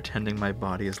 and aren't pretending my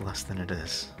body is less than it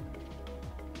is.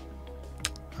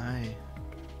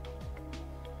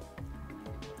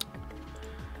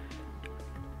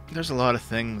 There's a lot of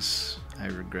things I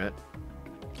regret.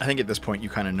 I think at this point you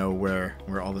kind of know where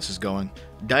all this is going.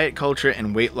 Diet culture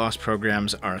and weight loss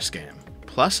programs are a scam.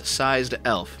 Plus-sized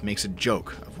elf makes a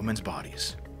joke of women's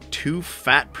bodies. 2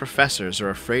 fat professors are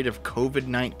afraid of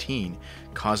COVID-19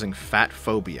 causing fat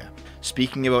phobia.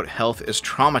 Speaking about health is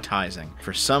traumatizing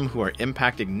for some who are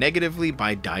impacted negatively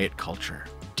by diet culture.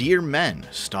 Dear men,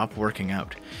 stop working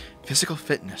out. Physical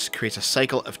fitness creates a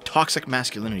cycle of toxic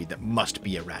masculinity that must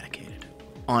be eradicated.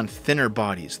 On thinner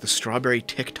bodies, the strawberry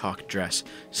TikTok dress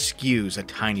skews a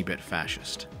tiny bit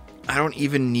fascist. I don't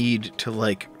even need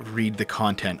to read the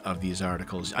content of these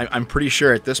articles. I'm pretty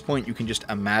sure at this point you can just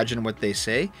imagine what they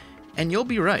say, and you'll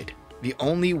be right. The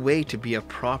only way to be a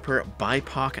proper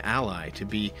BIPOC ally, to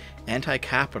be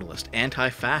anti-capitalist,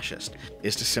 anti-fascist,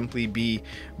 is to simply be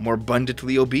more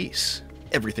abundantly obese.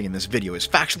 Everything in this video is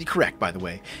factually correct, by the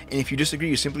way, and if you disagree,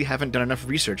 you simply haven't done enough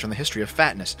research on the history of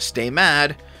fatness. Stay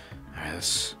mad.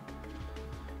 Alright,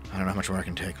 I don't know how much more I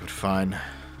can take, but fine.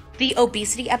 The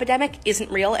obesity epidemic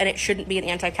isn't real, and it shouldn't be an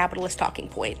anti-capitalist talking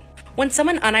point. When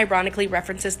someone unironically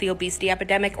references the obesity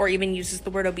epidemic or even uses the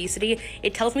word obesity,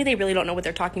 it tells me they really don't know what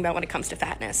they're talking about when it comes to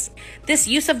fatness. This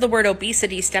use of the word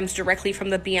obesity stems directly from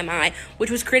the BMI,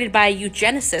 which was created by a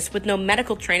eugenicist with no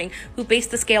medical training who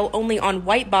based the scale only on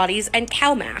white bodies and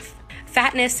cow math.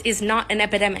 Fatness is not an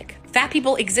epidemic. Fat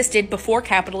people existed before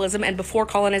capitalism and before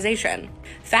colonization.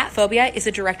 Fat phobia is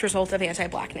a direct result of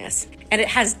anti-blackness, and it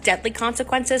has deadly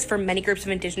consequences for many groups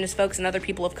of indigenous folks and other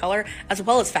people of color, as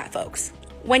well as fat folks.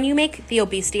 When you make the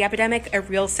obesity epidemic a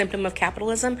real symptom of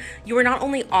capitalism, you are not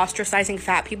only ostracizing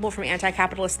fat people from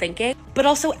anti-capitalist thinking, but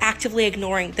also actively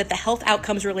ignoring that the health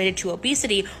outcomes related to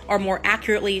obesity are more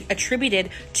accurately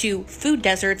attributed to food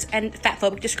deserts and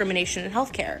fatphobic discrimination in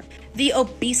healthcare. The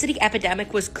obesity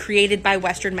epidemic was created by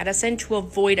Western medicine to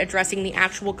avoid addressing the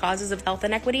actual causes of health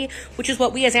inequity, which is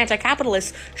what we as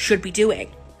anti-capitalists should be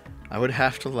doing. I would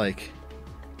have to,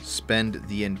 spend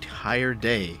the entire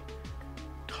day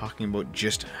talking about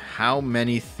just how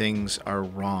many things are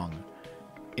wrong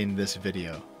in this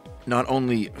video. Not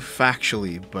only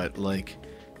factually, but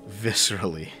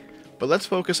viscerally. But let's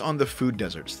focus on the food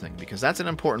deserts thing, because that's an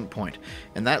important point,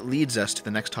 and that leads us to the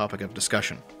next topic of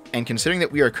discussion. And considering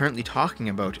that we are currently talking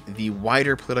about the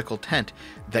wider political tent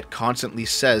that constantly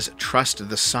says, trust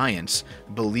the science,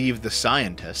 believe the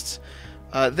scientists,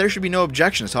 there should be no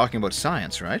objection to talking about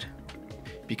science, right?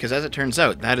 Because as it turns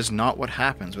out, that is not what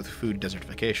happens with food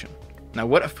desertification. Now,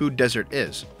 what a food desert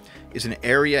is an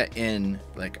area in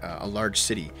a large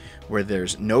city where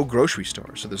there's no grocery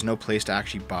store, so there's no place to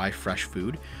actually buy fresh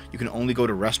food. You can only go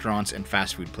to restaurants and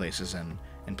fast food places and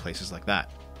places like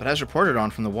that. But as reported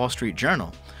on from the Wall Street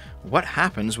Journal, what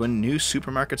happens when new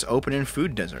supermarkets open in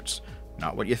food deserts?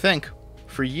 Not what you think.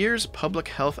 For years, public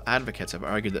health advocates have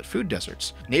argued that food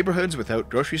deserts, neighborhoods without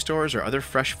grocery stores or other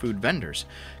fresh food vendors,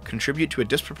 contribute to a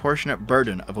disproportionate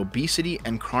burden of obesity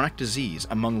and chronic disease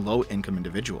among low-income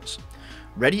individuals.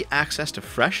 Ready access to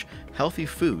fresh, healthy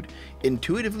food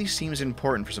intuitively seems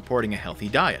important for supporting a healthy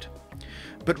diet.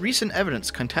 But recent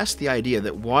evidence contests the idea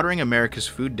that watering America's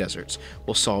food deserts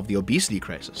will solve the obesity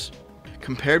crisis.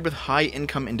 Compared with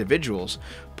high-income individuals,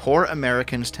 poor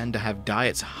Americans tend to have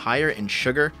diets higher in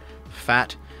sugar,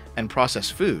 fat, and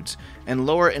processed foods, and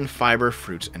lower in fiber,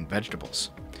 fruits, and vegetables.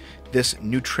 This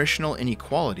nutritional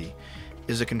inequality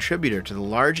is a contributor to the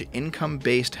large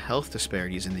income-based health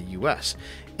disparities in the US,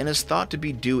 and is thought to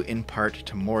be due in part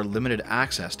to more limited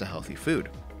access to healthy food.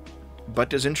 But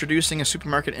does introducing a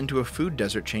supermarket into a food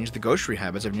desert change the grocery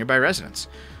habits of nearby residents?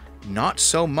 Not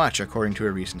so much, according to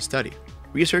a recent study.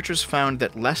 Researchers found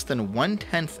that less than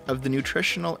 1/10 of the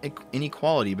nutritional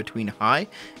inequality between high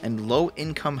and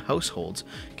low-income households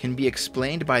can be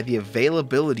explained by the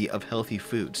availability of healthy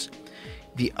foods.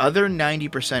 The other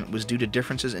 90% was due to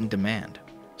differences in demand.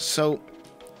 So,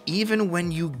 even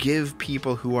when you give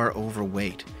people who are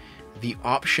overweight the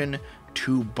option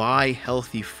to buy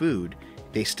healthy food,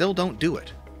 they still don't do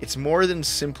it. It's more than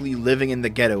simply living in the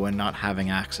ghetto and not having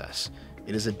access.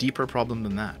 It is a deeper problem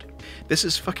than that. This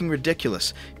is fucking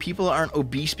ridiculous. People aren't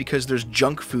obese because there's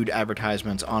junk food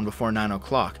advertisements on before 9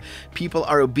 o'clock. People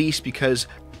are obese because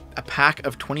a pack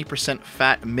of 20%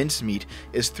 fat mincemeat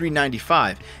is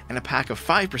 $3.95 and a pack of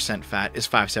 5% fat is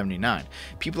 $5.79.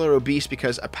 People are obese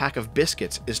because a pack of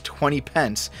biscuits is 20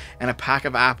 pence and a pack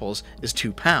of apples is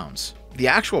 2 pounds. The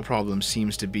actual problem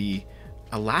seems to be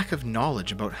a lack of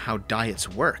knowledge about how diets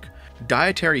work.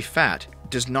 Dietary fat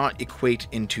does not equate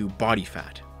into body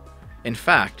fat. In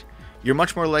fact, you're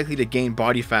much more likely to gain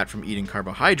body fat from eating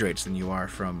carbohydrates than you are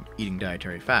from eating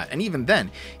dietary fat. And even then,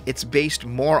 it's based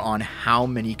more on how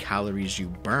many calories you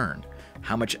burn,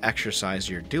 how much exercise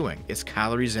you're doing. It's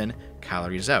calories in,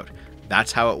 calories out.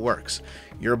 That's how it works.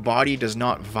 Your body does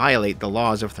not violate the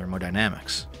laws of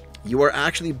thermodynamics. You are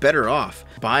actually better off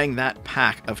buying that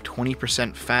pack of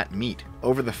 20% fat meat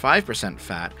over the 5%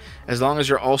 fat, as long as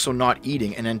you're also not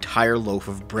eating an entire loaf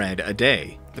of bread a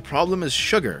day. The problem is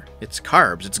sugar, it's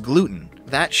carbs, it's gluten.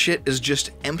 That shit is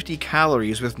just empty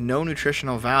calories with no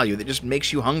nutritional value that just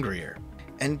makes you hungrier.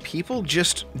 And people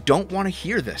just don't want to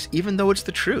hear this, even though it's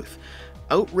the truth.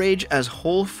 Outrage as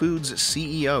Whole Foods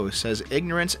CEO says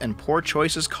ignorance and poor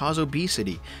choices cause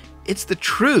obesity. It's the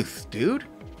truth, dude.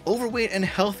 Overweight and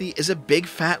healthy is a big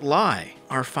fat lie.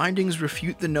 Our findings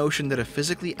refute the notion that a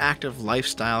physically active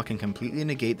lifestyle can completely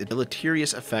negate the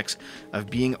deleterious effects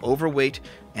of being overweight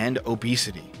and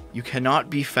obesity. You cannot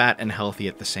be fat and healthy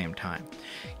at the same time.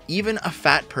 Even a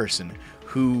fat person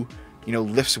who,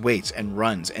 lifts weights and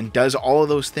runs and does all of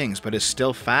those things but is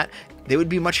still fat, they would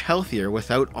be much healthier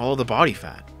without all the body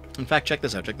fat. In fact, check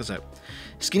this out.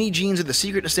 Skinny jeans are the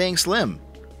secret to staying slim.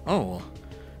 Oh, well.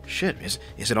 Shit,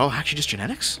 is it all actually just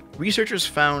genetics? Researchers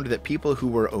found that people who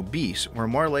were obese were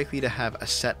more likely to have a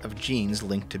set of genes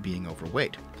linked to being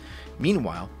overweight.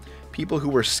 Meanwhile, people who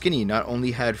were skinny not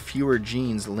only had fewer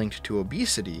genes linked to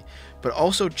obesity, but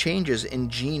also changes in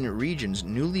gene regions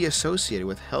newly associated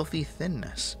with healthy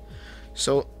thinness.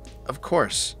 So, Of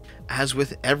course, as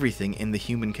with everything in the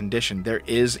human condition, there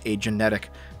is a genetic,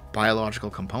 biological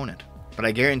component. But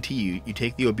I guarantee you, you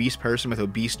take the obese person with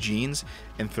obese genes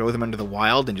and throw them into the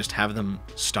wild and just have them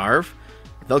starve,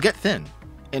 they'll get thin.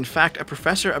 In fact, a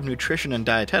professor of nutrition and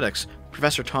dietetics,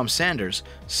 Professor Tom Sanders,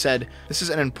 said this is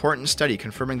an important study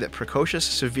confirming that precocious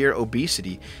severe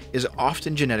obesity is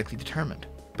often genetically determined.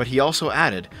 But he also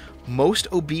added, most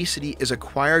obesity is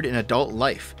acquired in adult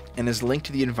life and is linked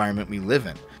to the environment we live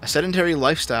in, a sedentary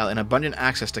lifestyle and abundant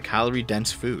access to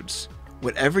calorie-dense foods.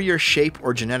 Whatever your shape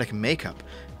or genetic makeup,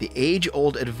 the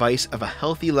age-old advice of a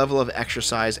healthy level of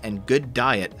exercise and good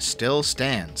diet still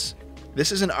stands.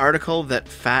 This is an article that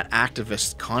fat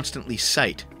activists constantly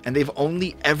cite, and they've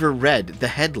only ever read the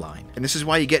headline. And this is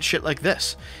why you get shit like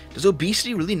this. Does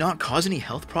obesity really not cause any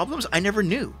health problems? I never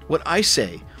knew. What I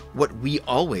say, what we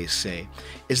always say,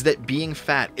 is that being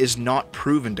fat is not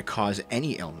proven to cause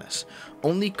any illness,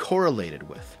 only correlated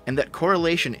with, and that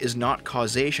correlation is not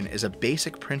causation is a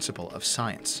basic principle of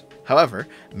science. However,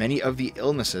 many of the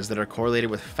illnesses that are correlated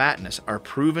with fatness are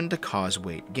proven to cause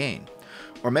weight gain,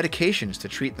 or medications to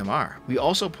treat them are. We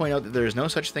also point out that there is no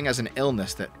such thing as an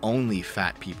illness that only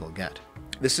fat people get.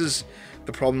 This is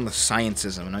the problem with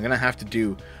scientism, and I'm going to have to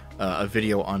do a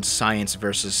video on science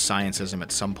versus scientism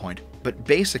at some point. But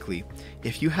basically,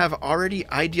 if you have already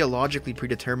ideologically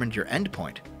predetermined your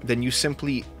endpoint, then you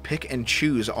simply pick and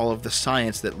choose all of the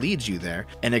science that leads you there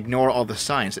and ignore all the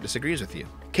science that disagrees with you.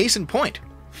 Case in point,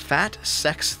 Fat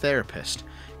Sex Therapist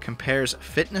compares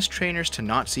fitness trainers to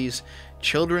Nazis,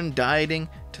 children dieting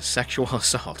to sexual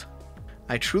assault.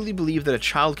 I truly believe that a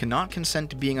child cannot consent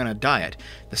to being on a diet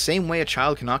the same way a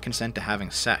child cannot consent to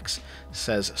having sex,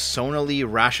 says Sonali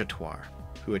Rashatoire,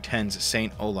 who attends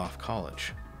St. Olaf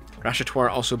College. Rashatoire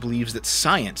also believes that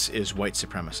science is white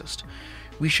supremacist.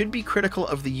 We should be critical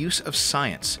of the use of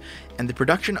science and the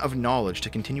production of knowledge to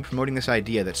continue promoting this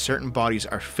idea that certain bodies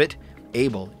are fit,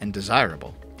 able, and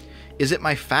desirable. Is it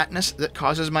my fatness that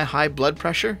causes my high blood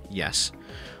pressure? Yes.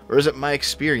 Or is it my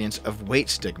experience of weight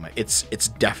stigma? It's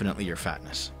definitely your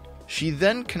fatness. She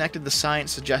then connected the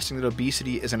science suggesting that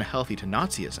obesity is unhealthy to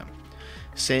Nazism,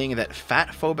 saying that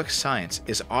fat-phobic science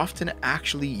is often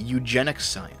actually eugenic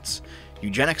science.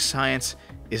 Eugenic science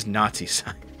is Nazi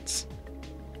science.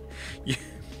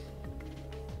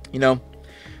 You know,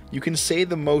 you can say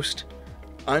the most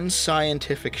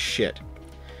unscientific shit,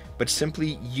 but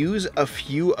simply use a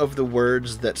few of the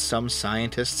words that some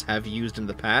scientists have used in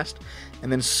the past,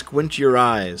 and then squint your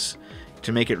eyes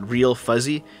to make it real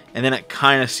fuzzy, and then it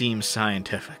kind of seems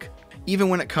scientific. Even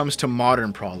when it comes to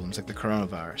modern problems like the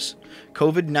coronavirus,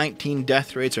 COVID-19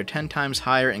 death rates are 10 times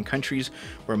higher in countries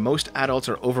where most adults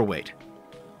are overweight.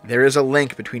 There is a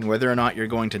link between whether or not you're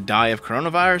going to die of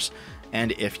coronavirus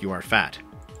and if you are fat.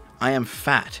 I am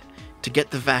fat. To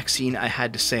get the vaccine, I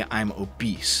had to say I'm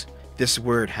obese. This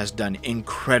word has done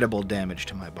incredible damage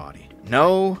to my body.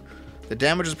 No, the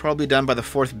damage was probably done by the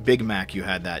 4th Big Mac you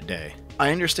had that day.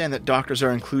 I understand that doctors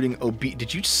are including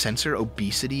Did you censor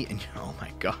obesity? Oh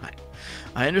my god.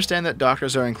 I understand that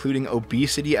doctors are including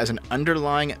obesity as an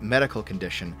underlying medical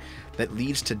condition that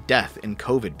leads to death in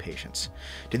COVID patients.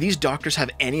 Do these doctors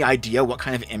have any idea what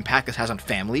kind of impact this has on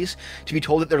families? To be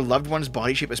told that their loved one's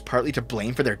body shape is partly to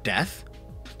blame for their death?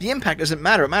 The impact doesn't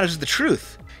matter. What matters is the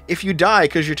truth. If you die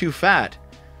because you're too fat,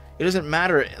 it doesn't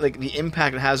matter like the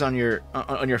impact it has on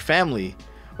your family.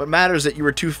 What matters is that you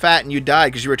were too fat and you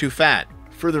died because you were too fat.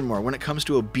 Furthermore, when it comes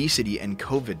to obesity and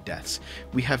COVID deaths,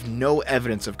 we have no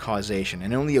evidence of causation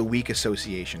and only a weak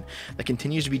association that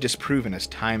continues to be disproven as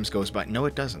time goes by. No,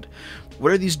 it doesn't.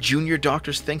 What are these junior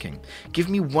doctors thinking? Give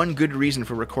me one good reason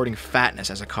for recording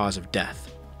fatness as a cause of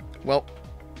death. Well,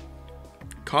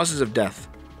 causes of death,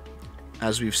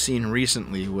 as we've seen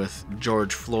recently with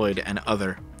George Floyd and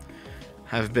other,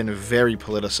 have been very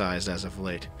politicized as of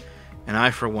late. And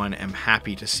I, for one, am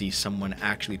happy to see someone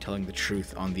actually telling the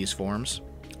truth on these forums.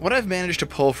 What I've managed to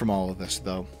pull from all of this,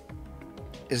 though,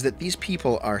 is that these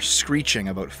people are screeching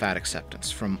about fat acceptance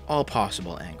from all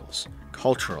possible angles.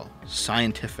 Cultural,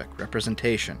 scientific,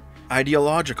 representation,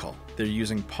 ideological. They're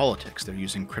using politics, they're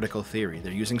using critical theory,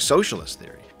 they're using socialist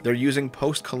theory, they're using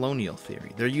post-colonial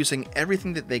theory. They're using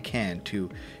everything that they can to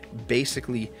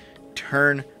basically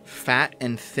turn fat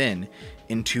and thin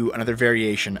into another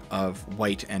variation of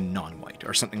white and non-white,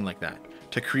 or something like that,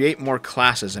 to create more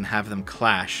classes and have them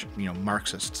clash,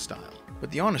 Marxist style.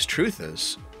 But the honest truth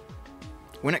is,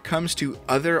 when it comes to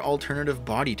other alternative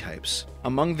body types,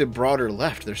 among the broader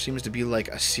left, there seems to be like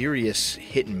a serious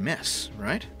hit and miss,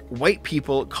 right? White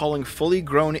people calling fully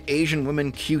grown Asian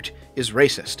women cute is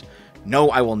racist. No,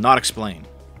 I will not explain.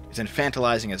 It's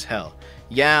infantilizing as hell.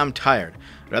 Yeah, I'm tired.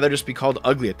 I'd rather just be called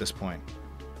ugly at this point.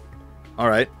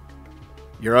 Alright.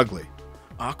 You're ugly.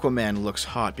 Aquaman looks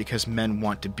hot because men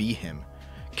want to be him.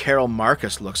 Carol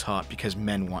Marcus looks hot because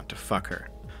men want to fuck her.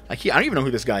 I don't even know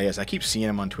who this guy is. I keep seeing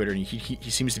him on Twitter, and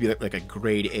he seems to be like a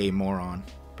grade A moron.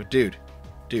 But dude,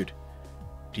 do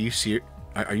you see?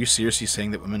 Are you seriously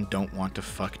saying that women don't want to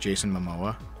fuck Jason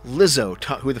Momoa? Lizzo,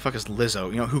 who the fuck is Lizzo?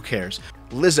 You know, who cares?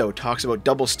 Lizzo talks about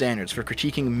double standards for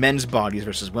critiquing men's bodies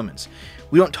versus women's.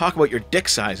 We don't talk about your dick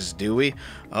sizes, do we?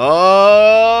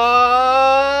 Oh!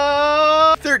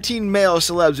 13 male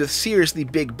celebs with seriously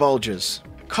big bulges.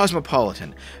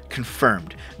 Cosmopolitan.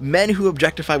 Confirmed. Men who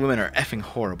objectify women are effing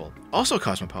horrible. Also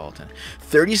Cosmopolitan.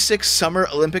 36 summer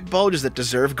Olympic bulges that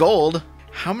deserve gold.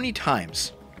 How many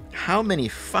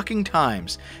fucking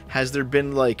times has there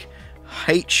been, like,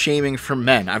 height shaming for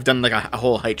men? I've done, like, a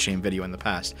whole height shame video in the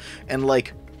past. And,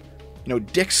 like, you know,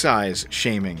 dick size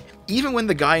shaming. Even when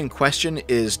the guy in question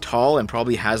is tall and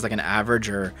probably has, like, an average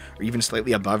or even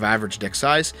slightly above average dick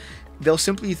size, they'll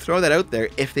simply throw that out there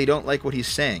if they don't like what he's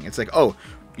saying. It's like, oh,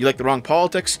 you like the wrong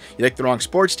politics, you like the wrong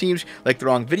sports teams, you like the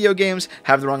wrong video games,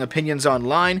 have the wrong opinions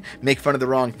online, make fun of the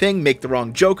wrong thing, make the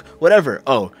wrong joke, whatever.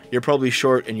 Oh, you're probably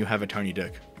short and you have a tiny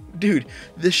dick. Dude,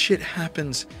 this shit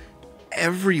happens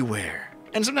everywhere.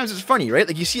 And sometimes it's funny, right?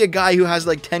 Like, you see a guy who has,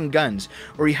 like, 10 guns,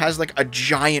 or he has, like, a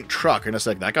giant truck, and it's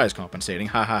like, that guy's compensating,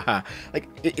 ha ha ha. Like,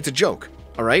 it's a joke,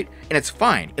 all right? And it's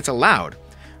fine, it's allowed.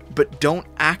 But don't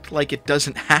act like it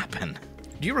doesn't happen.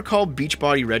 Do you recall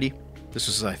Beachbody Ready? This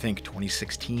was, I think,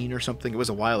 2016 or something. It was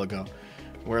a while ago,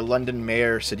 where London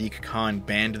Mayor Sadiq Khan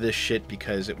banned this shit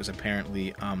because it was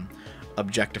apparently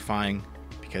objectifying,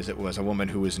 because it was a woman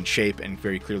who was in shape and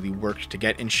very clearly worked to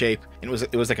get in shape. And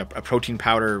it was like a protein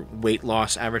powder weight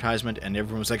loss advertisement, and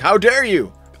everyone was like, how dare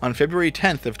you? On February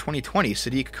 10th of 2020,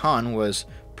 Sadiq Khan was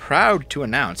proud to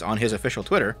announce on his official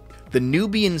Twitter the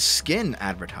Nubian Skin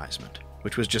advertisement,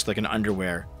 which was just like an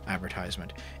underwear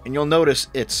advertisement. And you'll notice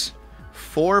it's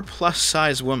 4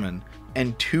 plus-size women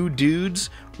and 2 dudes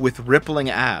with rippling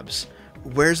abs.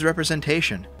 Where's the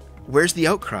representation? Where's the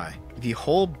outcry? The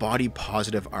whole body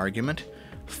positive argument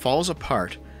falls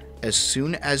apart as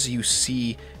soon as you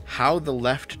see how the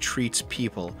left treats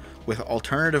people with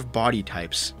alternative body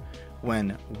types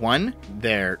when, 1,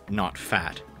 they're not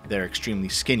fat, they're extremely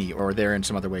skinny, or they're in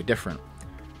some other way different,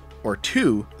 or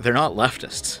 2, they're not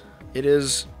leftists. It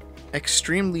is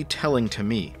extremely telling to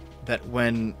me that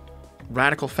when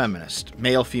radical feminists,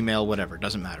 male, female, whatever,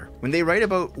 doesn't matter, when they write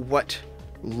about what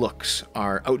looks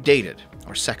are outdated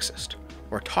or sexist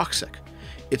or toxic,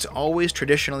 it's always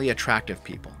traditionally attractive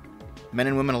people, men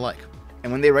and women alike.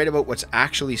 And when they write about what's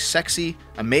actually sexy,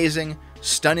 amazing,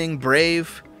 stunning,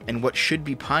 brave, and what should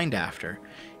be pined after,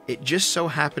 it just so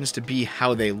happens to be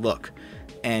how they look,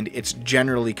 and it's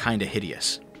generally kind of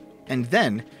hideous. And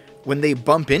then, when they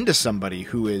bump into somebody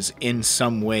who is in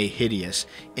some way hideous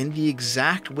in the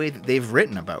exact way that they've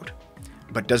written about,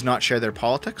 but does not share their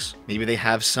politics, maybe they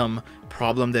have some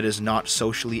problem that is not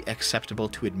socially acceptable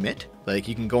to admit. Like,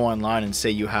 you can go online and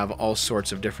say you have all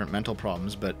sorts of different mental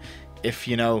problems, but if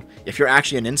you're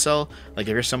actually an incel, like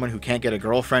if you're someone who can't get a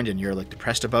girlfriend and you're like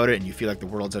depressed about it and you feel like the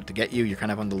world's out to get you, you're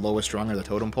kind of on the lowest rung of the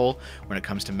totem pole when it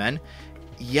comes to men.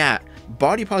 Yeah,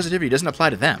 body positivity doesn't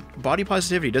apply to them. Body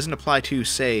positivity doesn't apply to,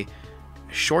 say,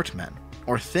 short men,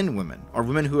 or thin women, or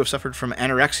women who have suffered from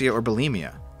anorexia or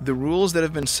bulimia. The rules that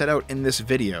have been set out in this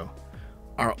video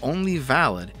are only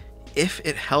valid if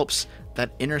it helps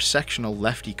that intersectional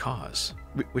lefty cause.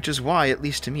 Which is why, at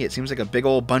least to me, it seems like a big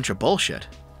old bunch of bullshit.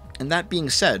 And that being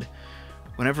said,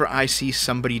 whenever I see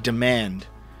somebody demand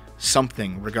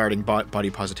something regarding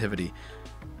body positivity,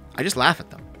 I just laugh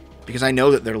at them, because I know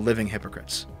that they're living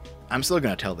hypocrites. I'm still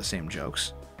going to tell the same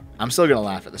jokes. I'm still going to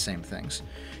laugh at the same things.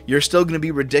 You're still going to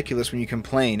be ridiculous when you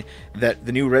complain that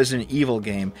the new Resident Evil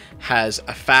game has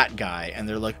a fat guy, and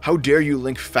they're like, how dare you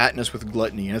link fatness with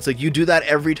gluttony? And it's like, you do that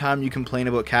every time you complain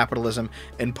about capitalism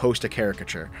and post a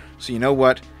caricature. So you know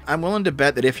what? I'm willing to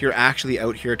bet that if you're actually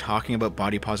out here talking about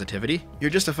body positivity, you're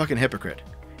just a fucking hypocrite.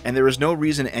 And there is no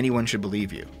reason anyone should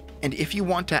believe you. And if you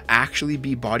want to actually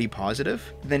be body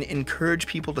positive, then encourage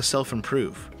people to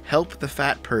self-improve. Help the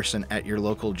fat person at your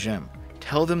local gym.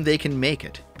 Tell them they can make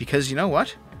it. Because you know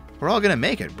what? We're all gonna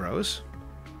make it, bros.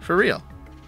 For real.